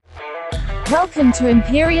Welcome to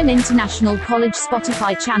Imperium International College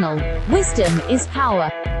Spotify channel. Wisdom is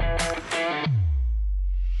power.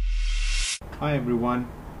 Hi everyone,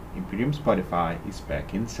 Imperium Spotify is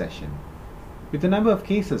back in session. With the number of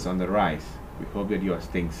cases on the rise, we hope that you are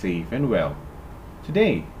staying safe and well.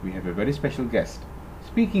 Today, we have a very special guest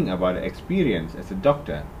speaking about her experience as a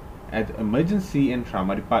doctor at the Emergency and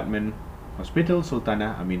Trauma Department, Hospital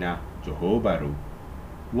Sultanah Aminah, Johor Bahru.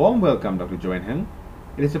 Warm welcome, Dr. Joanne Heng.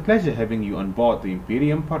 It is a pleasure having you on board the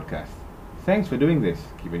Imperium podcast. Thanks for doing this,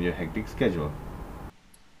 given your hectic schedule.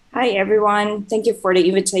 Hi, everyone. Thank you for the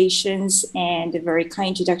invitations and the very kind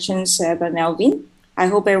introductions by Melvin. I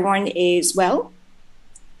hope everyone is well.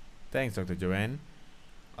 Thanks, Dr. Joanne.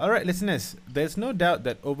 Alright, listeners, there's no doubt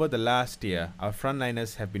that over the last year, our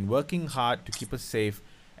frontliners have been working hard to keep us safe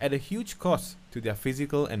at a huge cost to their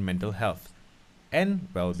physical and mental health and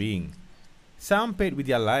well-being. Some paid with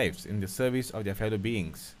their lives in the service of their fellow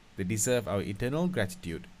beings. They deserve our eternal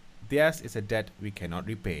gratitude. Theirs is a debt we cannot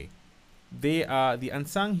repay. They are the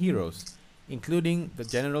unsung heroes, including the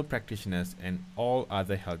general practitioners and all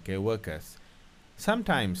other healthcare workers.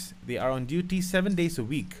 Sometimes they are on duty 7 days a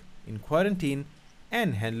week, in quarantine,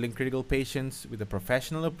 and handling critical patients with a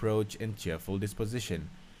professional approach and cheerful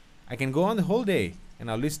disposition. I can go on the whole day, and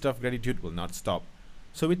our list of gratitude will not stop.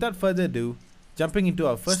 So without further ado, jumping into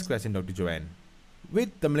our first question, Dr. Joanne.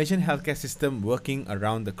 With the Malaysian healthcare system working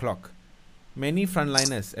around the clock, many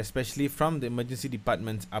frontliners, especially from the emergency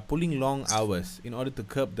departments, are pulling long hours in order to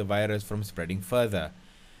curb the virus from spreading further.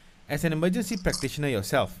 As an emergency practitioner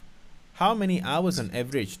yourself, how many hours on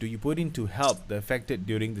average do you put in to help the affected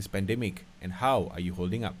during this pandemic, and how are you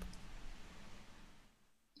holding up?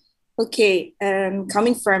 Okay,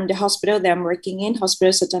 coming from the hospital that I'm working in,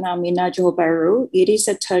 Hospital Sultanah Aminah, Johor Bahru, it is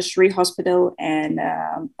a tertiary hospital and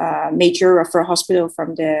major referral hospital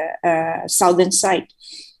from the southern side.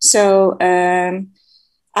 So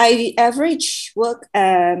I average work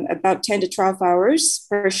about 10 to 12 hours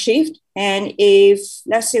per shift. And if,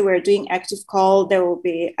 let's say we're doing active call, there will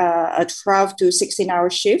be a 12 to 16-hour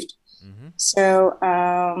shift. Mm-hmm. So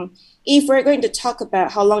if we're going to talk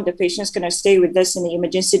about how long the patient is going to stay with us in the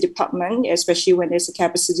emergency department, especially when there's a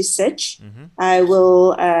capacity surge, mm-hmm. I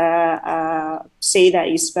will say that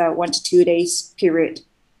it's about 1 to 2 days period.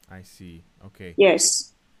 I see. Okay.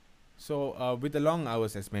 Yes. So with the long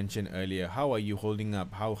hours as mentioned earlier, how are you holding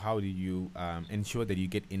up? How do you ensure that you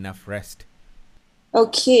get enough rest?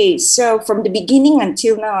 Okay, so from the beginning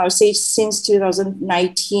until now, I would say since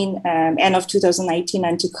 2019, end of 2019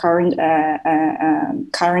 until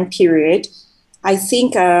current period, I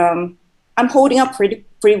think I'm holding up pretty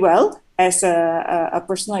well as a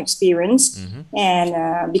personal experience. Mm-hmm.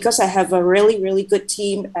 And because I have a really, really good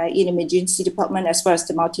team in emergency department, as well as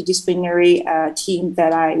the multidisciplinary team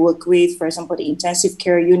that I work with, for example, the intensive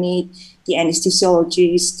care unit, the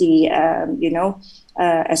anesthesiologist,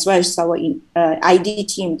 as well as our ID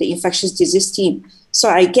team, the infectious disease team. So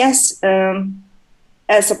I guess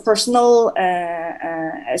as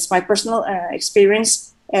my personal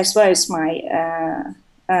experience, as well as my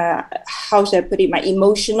how should I put it, my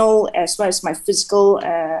emotional as well as my physical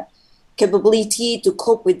capability to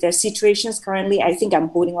cope with the situations currently, I think I'm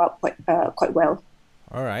holding up quite well.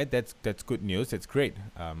 All right, that's good news. That's great.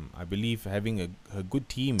 I believe having a good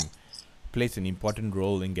team plays an important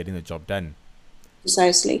role in getting the job done.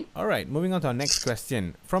 Precisely. All right, moving on to our next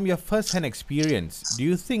question. From your first-hand experience, do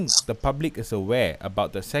you think the public is aware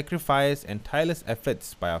about the sacrifice and tireless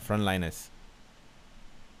efforts by our frontliners?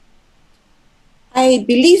 I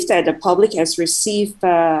believe that the public has received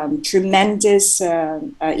tremendous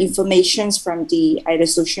information from either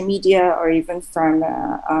social media or even from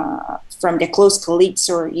their close colleagues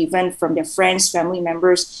or even from their friends, family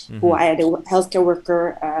members, mm-hmm. who are the healthcare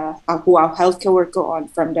worker,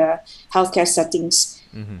 from the healthcare settings.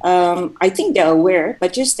 Mm-hmm. I think they're aware,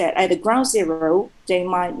 but just that at the ground zero, they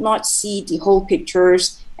might not see the whole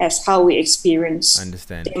pictures as how we experience.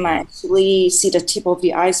 Understand. They might actually see the tip of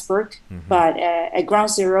the iceberg, mm-hmm. but at ground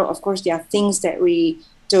zero, of course, there are things that we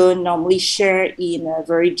don't normally share in a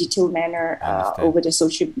very detailed manner over the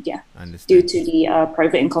social media. Understand. Due to the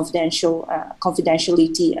private and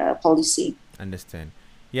confidentiality policy. Understand.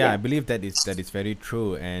 Yeah, I believe that is very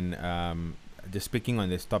true. And just speaking on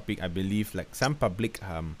this topic, I believe like some public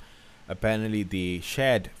apparently they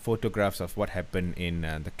shared photographs of what happened in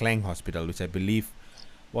the Klang Hospital, which I believe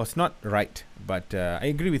was not right, but I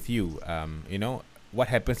agree with you. What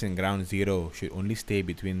happens in ground zero should only stay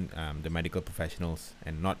between the medical professionals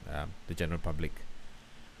and not the general public.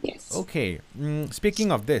 Yes. Okay. Speaking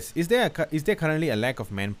of this, is there currently a lack of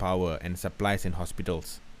manpower and supplies in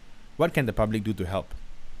hospitals? What can the public do to help?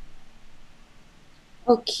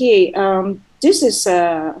 Okay, this is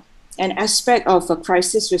an aspect of a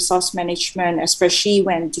crisis resource management, especially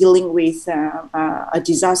when dealing with a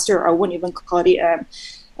disaster. I won't even call it.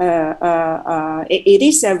 It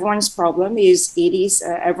is everyone's problem. It is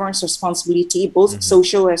everyone's responsibility, both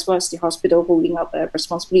social as well as the hospital holding up a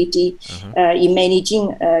responsibility in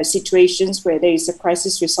managing situations where there is a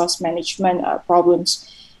crisis resource management problems.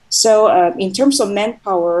 So, in terms of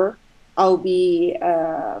manpower, I'll be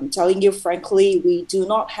telling you frankly, we do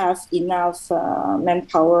not have enough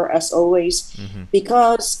manpower as always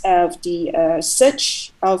because of the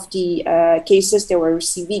surge of the cases that we're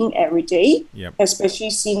receiving every day, Yep. especially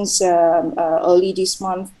since early this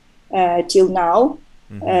month till now.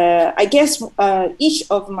 I guess each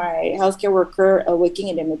of my healthcare worker working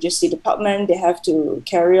in the emergency department, they have to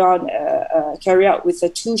carry out with the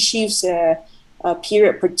 2 shifts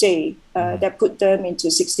period per day that put them into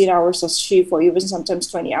 16 hours of shift or even sometimes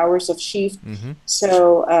 20 hours of shift.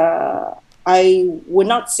 So I would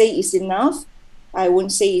not say it's enough. I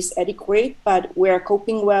wouldn't say it's adequate, but we're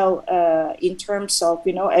coping well in terms of,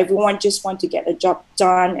 everyone just want to get a job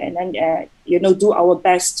done and then, do our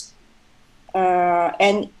best.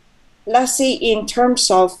 And let's say in terms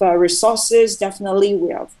of resources, definitely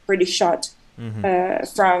we are pretty short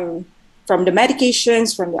from the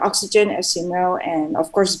medications, from the oxygen, as you know, and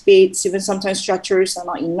of course beds, even sometimes stretchers are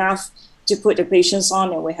not enough to put the patients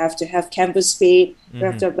on, and we have to have canvas bed, we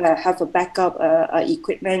have to have a backup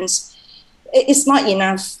equipment. It's not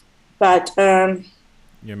enough, but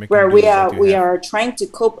where we are trying to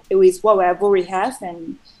cope with whatever we have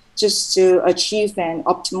and just to achieve an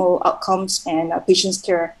optimal outcomes and patient's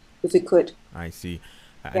care if we could. I see.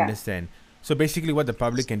 I understand. So basically what the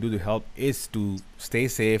public can do to help is to stay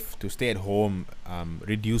safe, to stay at home,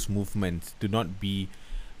 reduce movements, do not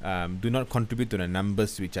contribute to the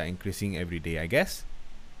numbers which are increasing every day, I guess.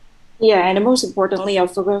 Yeah, and most importantly,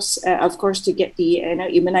 of course, to get the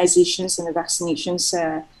immunizations and the vaccinations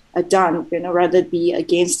done, rather be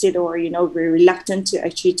against it or, be reluctant to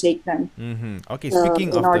actually take them. Okay, speaking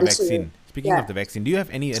of the vaccine, do you have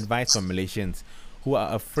any advice for Malaysians who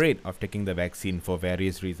are afraid of taking the vaccine for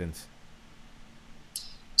various reasons?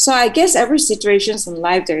 So I guess every situation in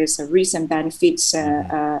life there is a risk and benefits in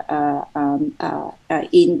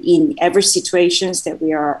every situations that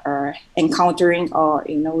we are encountering or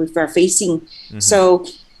we're facing. So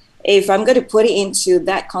if I'm going to put it into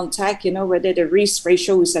that context, whether the risk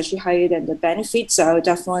ratio is actually higher than the benefits, I would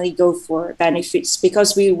definitely go for benefits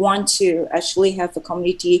because we want to actually have a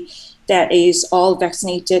community that is all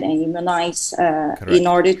vaccinated and immunized in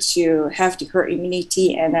order to have the herd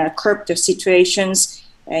immunity and curb the situations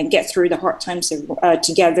and get through the hard times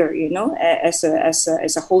together, as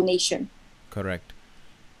a whole nation. Correct.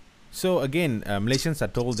 So again, Malaysians are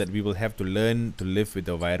told that we will have to learn to live with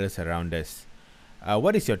the virus around us.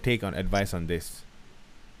 What is your take on advice on this?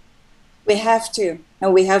 We have to,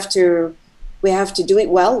 and we have to do it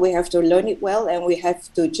well. We have to learn it well, and we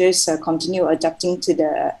have to just continue adapting to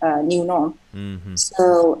the new norm.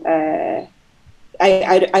 So.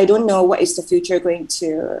 I don't know what is the future going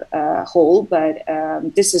to hold, but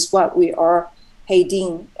this is what we are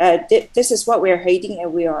heading. This is what we are heading,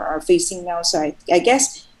 and we are facing now. So I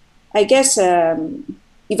guess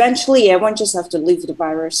eventually everyone just have to live with the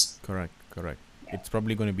virus. Correct. Yeah. It's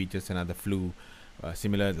probably going to be just another flu,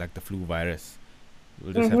 similar like the flu virus.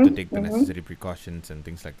 We'll just have to take the necessary precautions and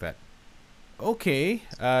things like that. Okay,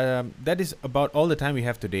 that is about all the time we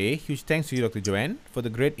have today. Huge thanks to you, Dr. Joanne, for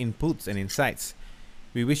the great inputs and insights.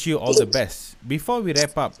 We wish you all the best. Before we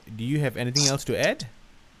wrap up, do you have anything else to add?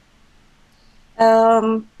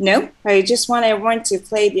 No, I just want everyone to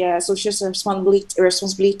play their social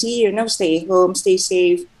responsibility. Stay home, stay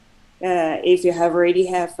safe. If you already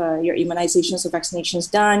have your immunizations or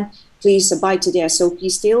vaccinations done, please abide to the SOP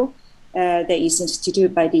still that is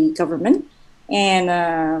instituted by the government.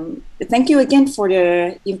 And thank you again for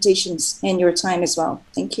the invitations and your time as well.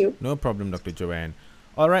 Thank you. No problem, Dr. Joanne.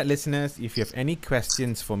 Alright, listeners, if you have any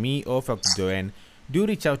questions for me or for Dr. Joanne, do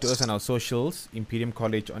reach out to us on our socials, Imperium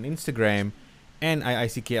College on Instagram and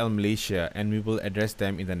IICKL Malaysia, and we will address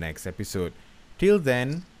them in the next episode. Till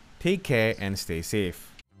then, take care and stay safe.